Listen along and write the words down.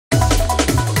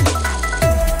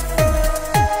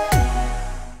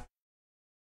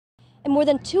And more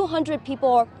than 200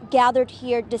 people are gathered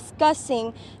here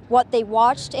discussing what they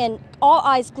watched, and all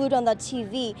eyes glued on the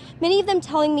TV. Many of them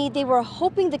telling me they were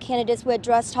hoping the candidates would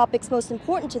address topics most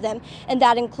important to them, and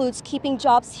that includes keeping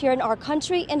jobs here in our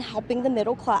country and helping the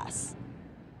middle class.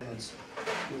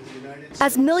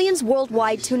 As millions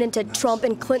worldwide tune into Trump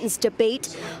and Clinton's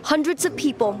debate, hundreds of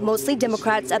people, mostly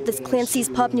Democrats, at this Clancy's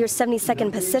pub near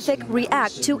 72nd Pacific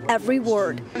react to every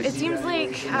word. It seems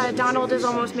like Donald is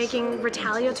almost making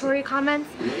retaliatory comments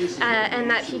and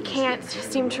that he can't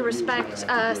seem to respect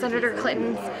Senator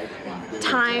Clinton's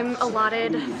time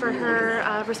allotted for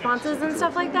her responses and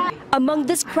stuff like that. Among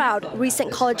this crowd,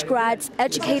 recent college grads,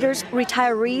 educators,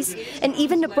 retirees, and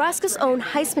even Nebraska's own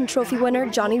Heisman Trophy winner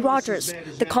Johnny Rogers.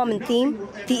 The common theme,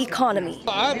 the economy.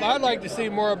 I'd like to see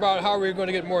more about how we're going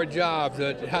to get more jobs,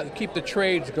 how to keep the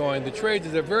trades going. The trades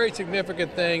is a very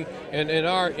significant thing in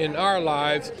our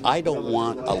lives. I don't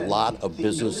want a lot of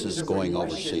businesses going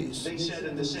overseas.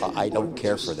 I don't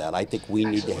care for that. I think we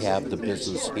need to have the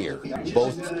business here.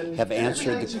 Both have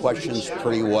answered the questions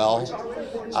pretty well,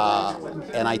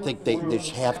 and I think they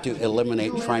just have to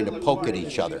eliminate trying to poke at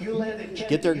each other.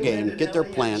 Get their game, get their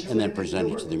plan, and then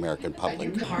present it to the American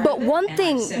public. But one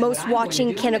thing most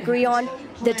watching can agree on,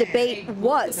 the debate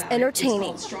was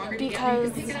entertaining.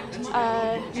 Because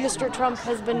Mr. Trump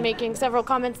has been making several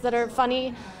comments that are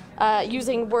funny,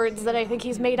 using words that I think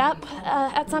he's made up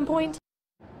at some point.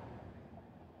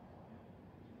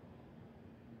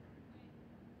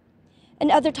 And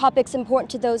other topics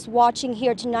important to those watching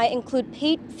here tonight include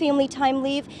paid family time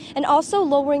leave and also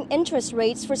lowering interest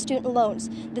rates for student loans.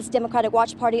 This Democratic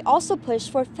Watch Party also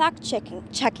pushed for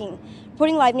fact-checking.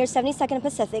 Reporting live near 72nd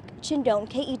Pacific, Chinh Doan,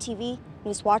 KETV,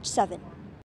 News Watch 7.